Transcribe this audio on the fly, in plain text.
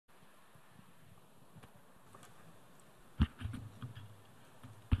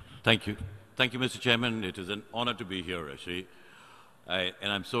Thank you. Thank you, Mr. Chairman. It is an honor to be here, actually. And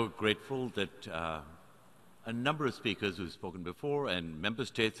I'm so grateful that a number of speakers who've spoken before and member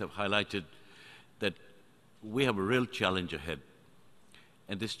states have highlighted that we have a real challenge ahead.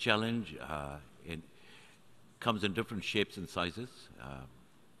 And this challenge comes in different shapes and sizes.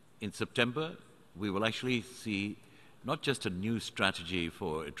 In September, we will actually see not just a new strategy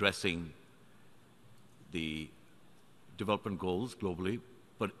for addressing the development goals globally,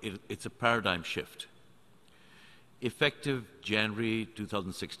 but it's a paradigm shift. Effective January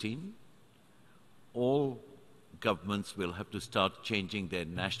 2016, all governments will have to start changing their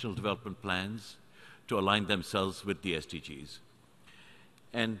national development plans to align themselves with the SDGs.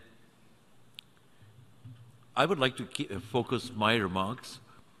 And I would like to focus my remarks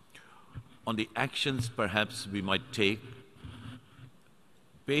on the actions perhaps we might take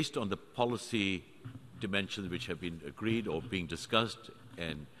based on the policy dimensions which have been agreed or being discussed,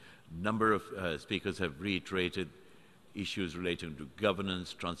 and a number of speakers have reiterated issues relating to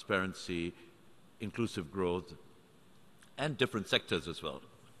governance, transparency, inclusive growth, and different sectors as well.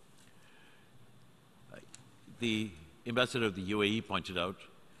 The ambassador of the UAE pointed out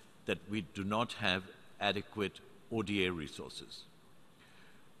that we do not have adequate ODA resources.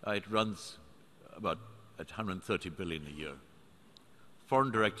 It runs about at 130 billion a year.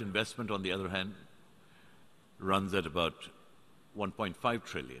 Foreign direct investment, on the other hand, runs at about 1.5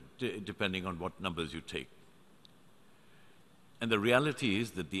 trillion, depending on what numbers you take. And the reality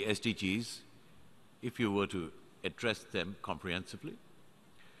is that the SDGs, if you were to address them comprehensively,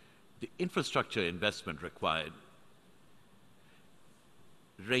 the infrastructure investment required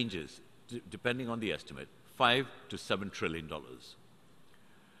ranges, depending on the estimate, $5 to $7 trillion.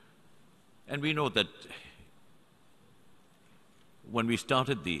 And we know that when we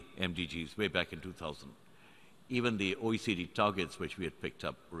started the MDGs way back in 2000, even the OECD targets which we had picked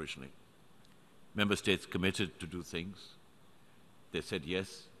up originally, member states committed to do things. They said,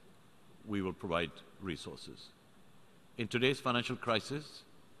 yes, we will provide resources. In today's financial crisis,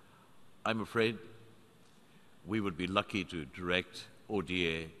 I'm afraid we would be lucky to direct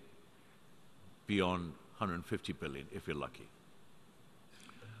ODA beyond 150 billion, if we're lucky.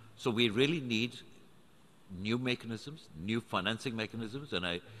 So we really need new mechanisms, new financing mechanisms, and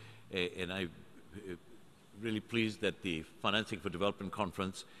I'm really pleased that the Financing for Development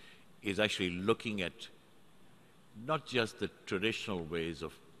Conference is actually looking at not just the traditional ways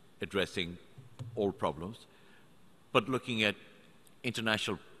of addressing all problems, but looking at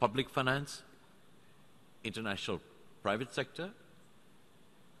international public finance, international private sector,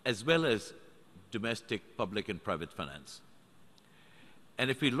 as well as domestic public and private finance. And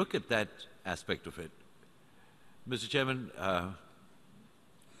if we look at that aspect of it, Mr. Chairman,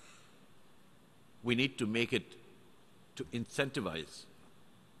 we need to make it to incentivize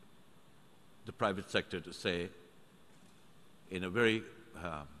the private sector to say, in a very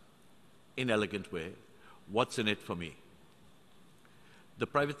inelegant way, what's in it for me? The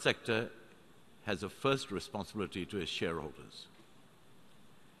private sector has a first responsibility to its shareholders.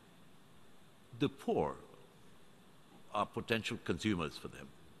 The poor are potential consumers for them,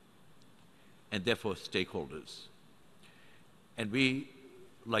 and therefore stakeholders. And we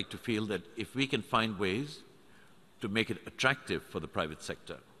like to feel that if we can find ways to make it attractive for the private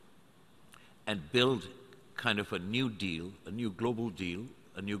sector and build kind of a new deal, a new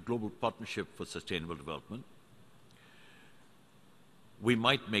global partnership for sustainable development, we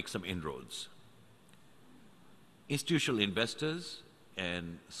might make some inroads. Institutional investors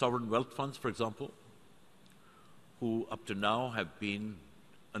and sovereign wealth funds, for example, who up to now have been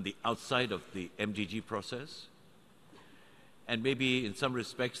on the outside of the MDG process, and maybe in some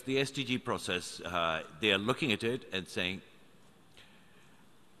respects the SDG process, they are looking at it and saying,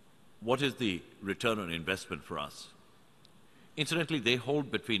 what is the return on investment for us? Incidentally, they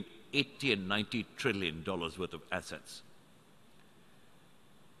hold between 80 and 90 trillion dollars worth of assets.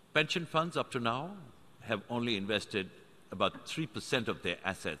 Pension funds up to now have only invested about 3% of their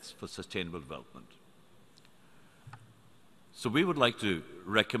assets for sustainable development. So we would like to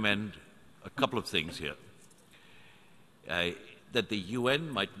recommend a couple of things here. That the UN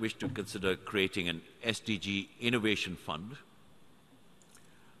might wish to consider creating an SDG Innovation Fund,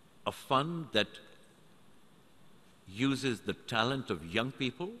 a fund that uses the talent of young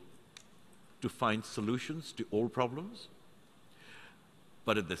people to find solutions to all problems,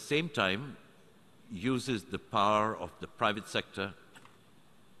 but at the same time uses the power of the private sector,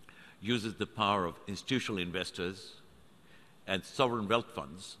 uses the power of institutional investors and sovereign wealth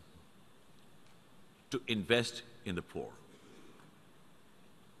funds to invest in the poor.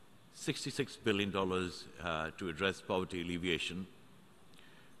 $66 billion to address poverty alleviation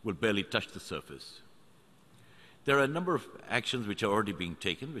will barely touch the surface. There are a number of actions which are already being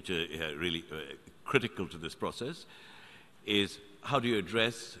taken, which are really critical to this process, is how do you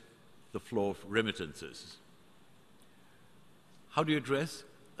address the flow of remittances? How do you address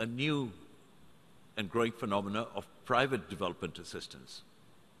a new and growing phenomena of private development assistance?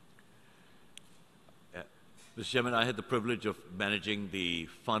 Mr. Chairman, I had the privilege of managing the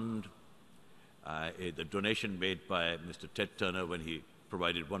fund, the donation made by Mr. Ted Turner when he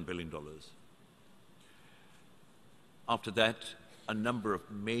provided $1 billion. After that, a number of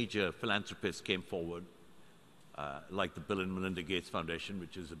major philanthropists came forward, like the Bill and Melinda Gates Foundation,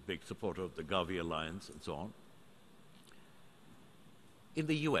 which is a big supporter of the Gavi Alliance, and so on. In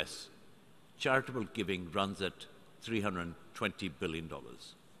the US, charitable giving runs at $320 billion.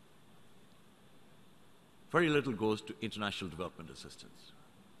 Very little goes to international development assistance.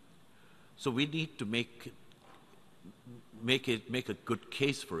 So we need to make a good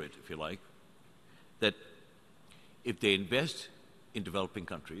case for it, if you like, that if they invest in developing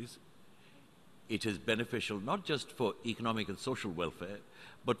countries, it is beneficial not just for economic and social welfare,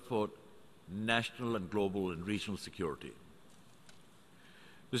 but for national and global and regional security.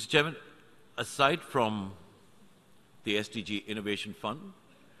 Mr. Chairman, aside from the SDG Innovation Fund,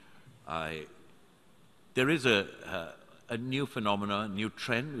 there is a new phenomenon, a new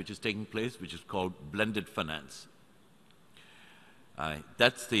trend which is taking place, which is called blended finance.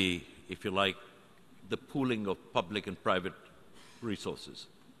 That's the, if you like, the pooling of public and private resources.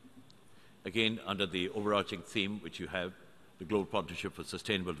 Again, under the overarching theme which you have, the Global Partnership for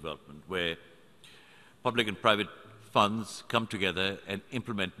Sustainable Development, where public and private funds come together and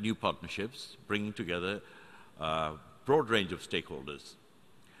implement new partnerships, bringing together a broad range of stakeholders.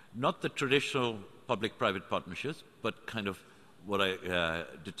 Not the traditional public-private partnerships, but kind of what I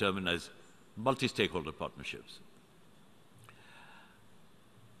determine as multi-stakeholder partnerships.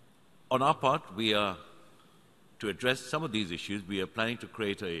 On our part, we are, to address some of these issues, we are planning to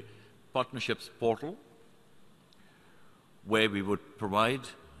create a partnerships portal where we would provide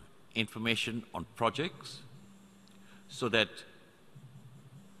information on projects so that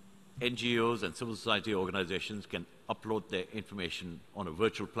NGOs and civil society organizations can upload their information on a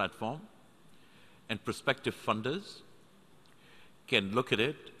virtual platform, and prospective funders can look at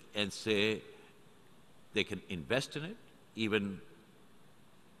it and say they can invest in it. Even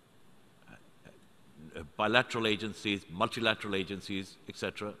bilateral agencies, multilateral agencies,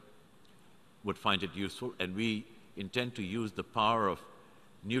 etc., would find it useful, and we intend to use the power of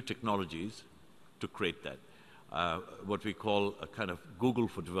new technologies to create that. What we call a kind of Google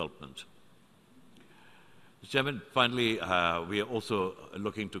for development. Mr. Chairman, finally, we are also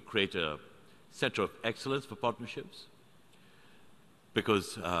looking to create a center of excellence for partnerships,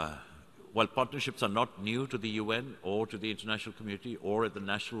 because while partnerships are not new to the UN or to the international community or at the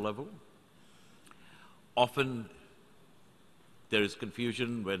national level, often there is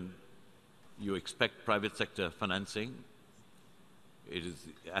confusion when you expect private sector financing. It is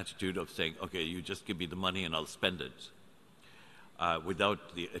the attitude of saying, okay, you just give me the money and I'll spend it,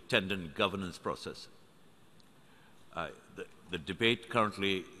 without the attendant governance process. The debate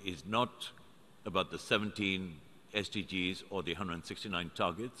currently is not about the 17 SDGs or the 169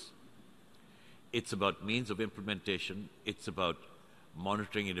 targets. It's about means of implementation. It's about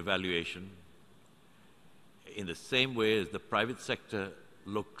monitoring and evaluation. In the same way as the private sector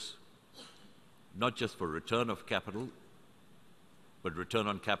looks not just for return of capital, but return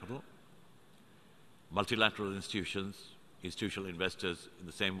on capital, multilateral institutions, institutional investors in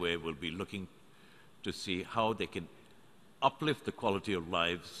the same way will be looking to see how they can uplift the quality of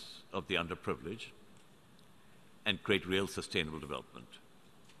lives of the underprivileged and create real sustainable development.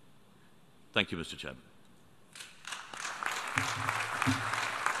 Thank you, Mr. Chairman.